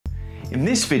In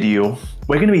this video,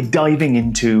 we're going to be diving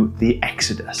into the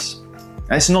Exodus.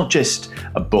 And it's not just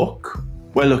a book.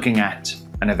 We're looking at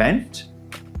an event,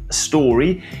 a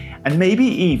story, and maybe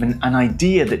even an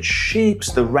idea that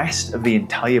shapes the rest of the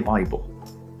entire Bible.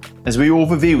 As we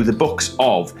overview the books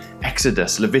of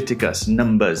Exodus, Leviticus,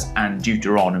 Numbers, and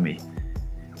Deuteronomy.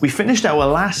 We finished our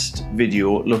last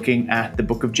video looking at the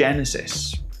book of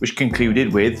Genesis, which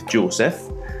concluded with Joseph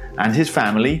and his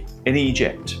family in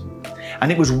Egypt.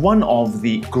 And it was one of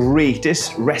the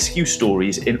greatest rescue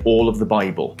stories in all of the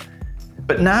Bible.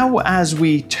 But now, as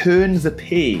we turn the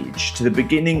page to the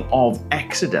beginning of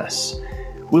Exodus,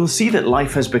 we'll see that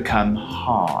life has become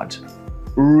hard,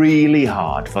 really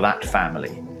hard for that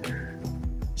family.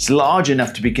 It's large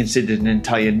enough to be considered an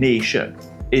entire nation,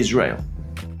 Israel.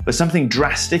 But something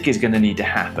drastic is going to need to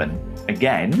happen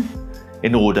again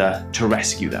in order to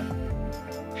rescue them.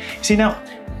 See, now,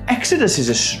 Exodus is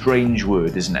a strange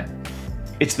word, isn't it?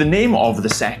 It's the name of the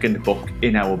second book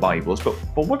in our Bibles, but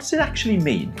what does it actually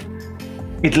mean?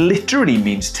 It literally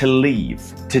means to leave,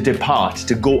 to depart,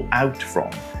 to go out from.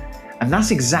 And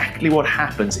that's exactly what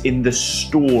happens in the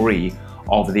story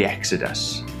of the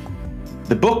Exodus.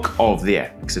 The book of the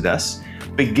Exodus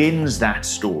begins that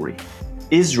story.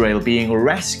 Israel being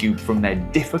rescued from their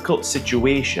difficult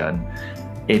situation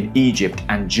in Egypt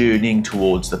and journeying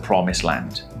towards the Promised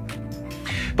Land.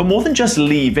 But more than just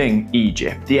leaving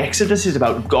Egypt, the Exodus is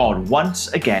about God once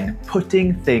again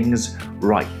putting things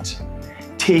right,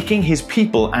 taking his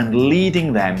people and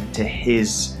leading them to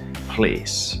his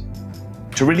place.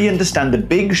 To really understand the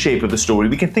big shape of the story,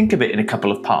 we can think of it in a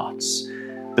couple of parts.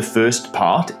 The first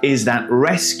part is that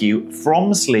rescue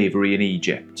from slavery in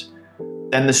Egypt.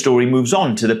 Then the story moves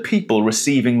on to the people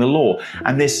receiving the law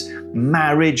and this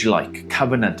marriage-like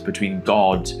covenant between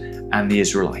God and the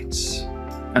Israelites.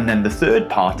 And then the third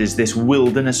part is this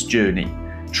wilderness journey,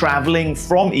 traveling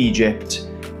from Egypt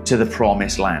to the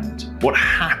Promised Land. What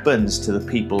happens to the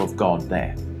people of God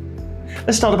there?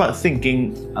 Let's start about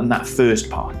thinking on that first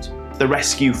part, the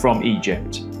rescue from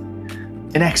Egypt.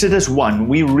 In Exodus 1,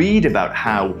 we read about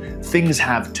how things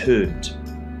have turned.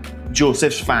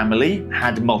 Joseph's family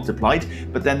had multiplied,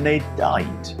 but then they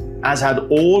died, as had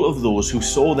all of those who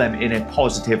saw them in a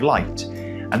positive light.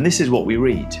 And this is what we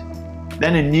read.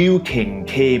 Then a new king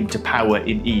came to power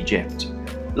in Egypt.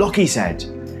 Look, he said,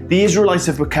 the Israelites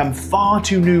have become far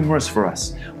too numerous for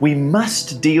us. We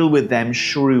must deal with them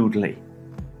shrewdly,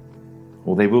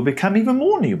 or they will become even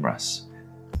more numerous.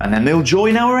 And then they'll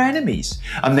join our enemies,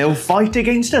 and they'll fight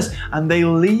against us, and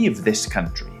they'll leave this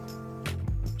country.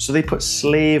 So they put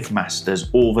slave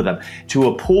masters over them to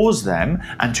oppose them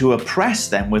and to oppress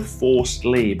them with forced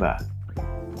labor.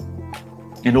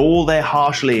 In all their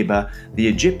harsh labor, the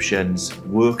Egyptians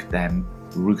worked them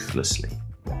ruthlessly.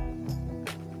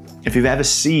 If you've ever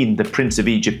seen The Prince of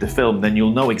Egypt, the film, then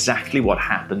you'll know exactly what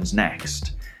happens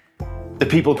next. The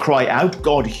people cry out,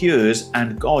 God hears,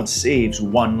 and God saves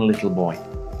one little boy,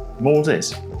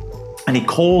 Moses. And he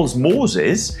calls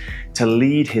Moses to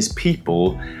lead his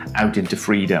people out into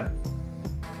freedom.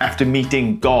 After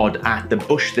meeting God at the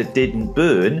bush that didn't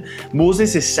burn,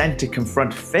 Moses is sent to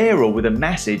confront Pharaoh with a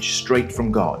message straight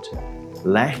from God.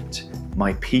 Let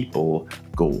my people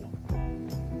go.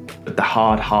 But the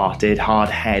hard-hearted,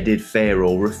 hard-headed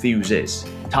Pharaoh refuses.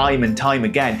 Time and time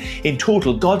again. In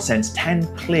total, God sends 10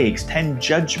 plagues, 10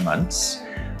 judgments,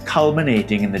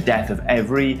 culminating in the death of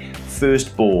every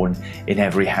firstborn in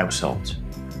every household.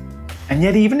 And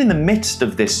yet, even in the midst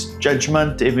of this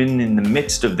judgment, even in the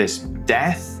midst of this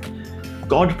death,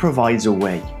 God provides a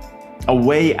way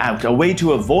out, a way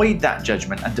to avoid that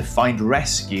judgment and to find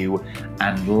rescue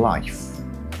and life.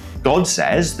 God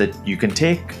says that you can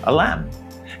take a lamb,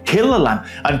 kill a lamb,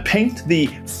 and paint the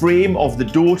frame of the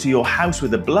door to your house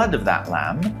with the blood of that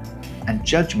lamb, and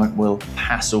judgment will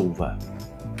pass over.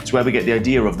 It's where we get the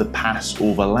idea of the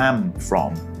Passover lamb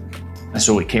from. And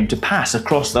so it came to pass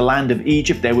across the land of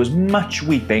Egypt there was much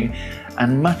weeping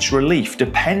and much relief,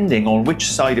 depending on which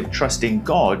side of trusting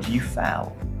God you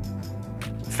fell.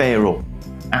 Pharaoh,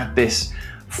 at this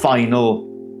final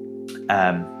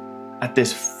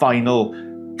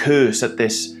curse, at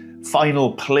this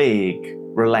final plague,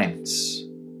 relents,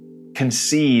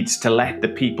 concedes to let the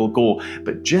people go,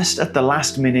 but just at the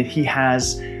last minute he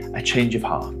has a change of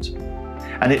heart.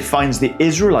 And it finds the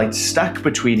Israelites stuck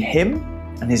between him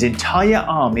and his entire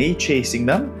army chasing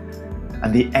them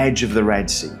and the edge of the Red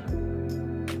Sea.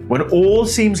 When all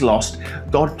seems lost,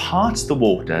 God parts the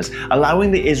waters,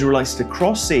 allowing the Israelites to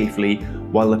cross safely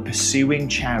while the pursuing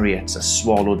chariots are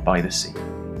swallowed by the sea.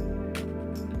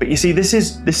 But you see, this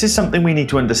is something we need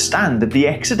to understand, that the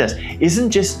Exodus isn't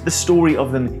just the story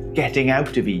of them getting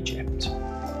out of Egypt.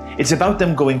 It's about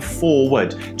them going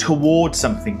forward towards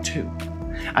something too.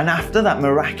 And after that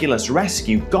miraculous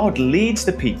rescue, God leads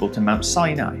the people to Mount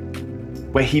Sinai,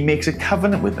 where he makes a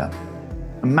covenant with them,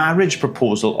 a marriage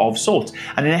proposal of sorts.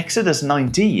 And in Exodus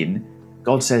 19,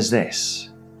 God says this: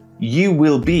 "You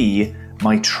will be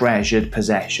my treasured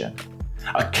possession,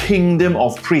 a kingdom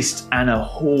of priests and a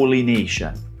holy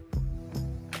nation."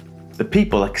 The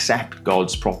people accept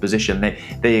God's proposition.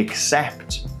 They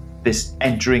accept this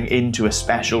entering into a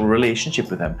special relationship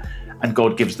with him, and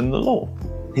God gives them the law,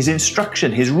 his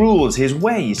instruction, his rules, his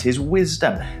ways, his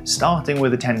wisdom, starting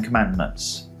with the 10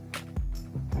 Commandments.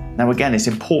 Now again, it's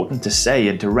important to say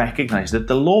and to recognize that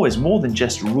the law is more than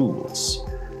just rules.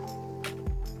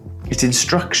 It's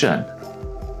instruction,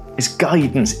 it's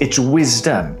guidance, it's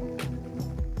wisdom.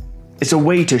 It's a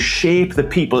way to shape the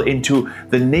people into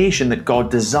the nation that God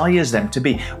desires them to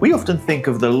be. We often think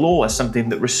of the law as something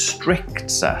that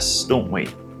restricts us, don't we?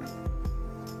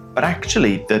 But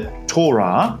actually, the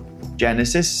Torah,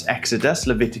 Genesis, Exodus,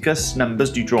 Leviticus,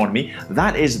 Numbers, Deuteronomy,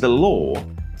 that is the law.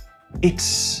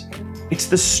 It's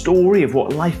the story of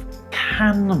what life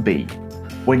can be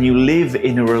when you live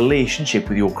in a relationship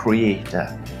with your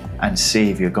Creator and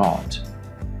Saviour God.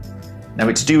 Now,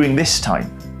 it's during this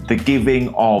time, the giving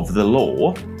of the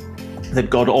law, that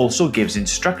God also gives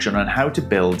instruction on how to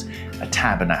build a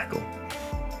tabernacle,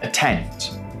 a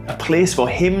tent, a place for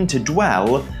him to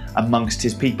dwell amongst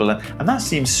his people. And that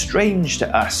seems strange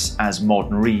to us as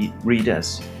modern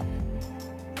readers.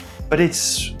 But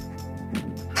it's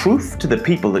proof to the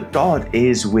people that God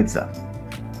is with them,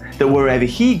 that wherever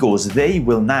he goes, they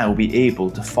will now be able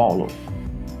to follow.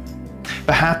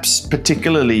 Perhaps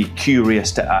particularly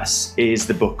curious to us is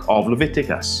the book of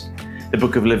Leviticus. The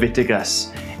book of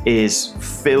Leviticus is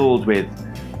filled with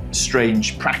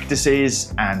strange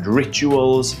practices and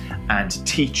rituals and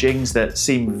teachings that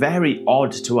seem very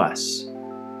odd to us.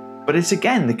 But it's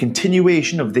again the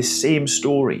continuation of this same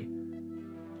story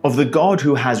of the God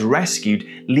who has rescued,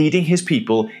 leading his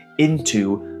people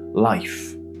into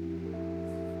life.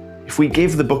 If we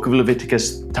give the book of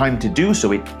Leviticus time to do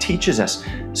so, it teaches us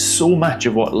so much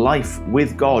of what life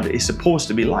with God is supposed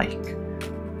to be like,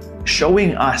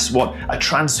 showing us what a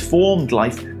transformed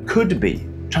life could be,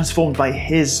 transformed by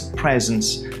his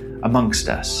presence amongst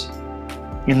us.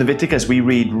 In Leviticus, we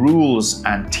read rules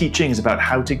and teachings about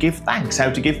how to give thanks, how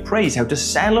to give praise, how to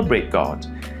celebrate God,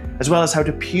 as well as how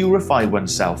to purify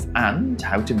oneself and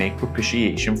how to make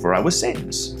propitiation for our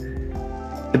sins.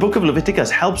 The book of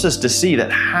Leviticus helps us to see that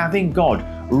having God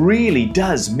really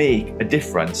does make a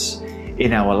difference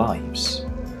in our lives.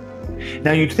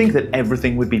 Now, you'd think that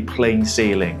everything would be plain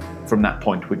sailing from that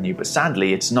point, wouldn't you? But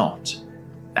sadly, it's not.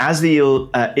 As the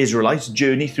Israelites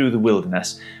journey through the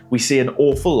wilderness, we see an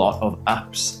awful lot of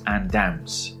ups and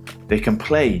downs. They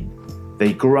complain,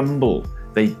 they grumble,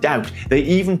 they doubt. They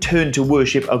even turn to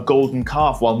worship a golden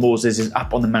calf while Moses is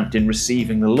up on the mountain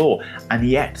receiving the law. And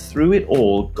yet, through it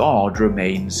all, God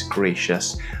remains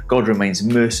gracious. God remains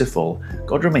merciful.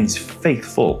 God remains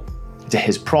faithful to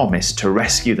his promise to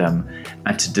rescue them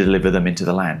and to deliver them into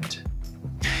the land.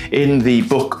 In the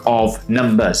book of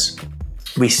Numbers,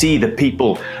 we see the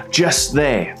people just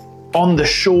there on the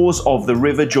shores of the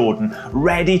River Jordan,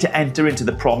 ready to enter into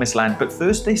the promised land. But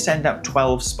first they send out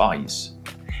 12 spies.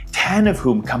 10 of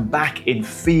whom come back in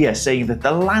fear, saying that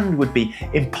the land would be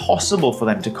impossible for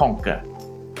them to conquer.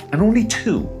 And only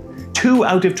two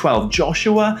out of 12,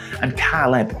 Joshua and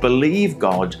Caleb, believe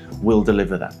God will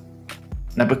deliver them.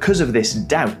 Now, because of this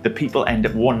doubt, the people end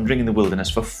up wandering in the wilderness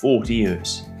for 40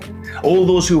 years. All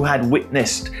those who had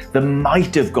witnessed the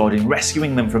might of God in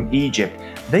rescuing them from Egypt,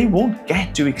 they won't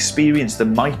get to experience the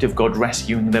might of God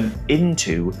rescuing them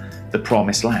into the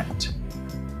promised land.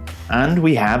 And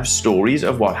we have stories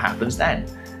of what happens then.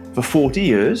 For 40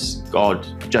 years, God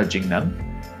judging them,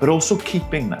 but also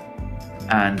keeping them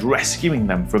and rescuing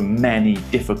them from many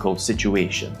difficult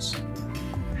situations.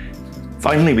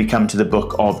 Finally, we come to the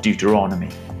book of Deuteronomy,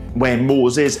 where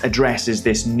Moses addresses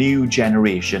this new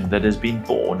generation that has been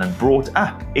born and brought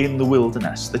up in the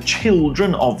wilderness, the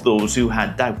children of those who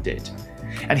had doubted.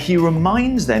 And he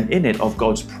reminds them in it of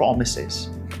God's promises,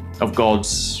 of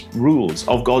God's rules,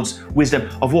 of God's wisdom,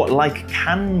 of what life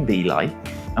can be like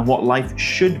and what life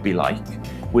should be like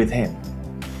with him.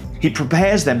 He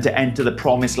prepares them to enter the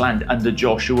promised land under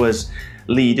Joshua's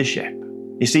leadership.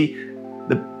 You see,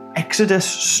 the Exodus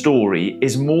story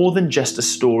is more than just a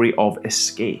story of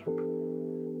escape.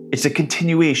 It's a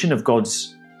continuation of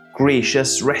God's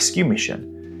gracious rescue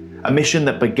mission, a mission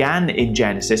that began in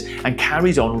Genesis and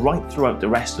carries on right throughout the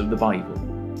rest of the Bible.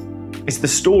 It's the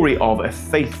story of a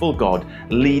faithful God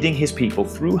leading his people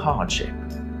through hardship,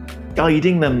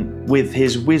 guiding them with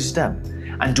his wisdom,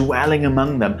 and dwelling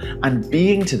among them and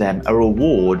being to them a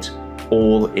reward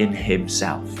all in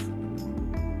himself.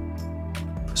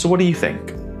 So what do you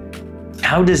think?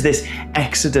 How does this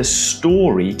Exodus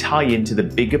story tie into the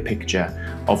bigger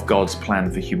picture of God's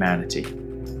plan for humanity?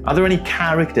 Are there any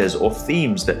characters or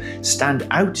themes that stand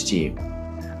out to you?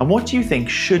 And what do you think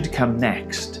should come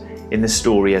next in the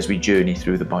story as we journey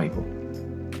through the Bible?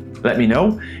 Let me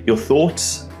know your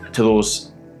thoughts to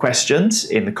those questions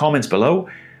in the comments below,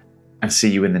 and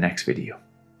see you in the next video.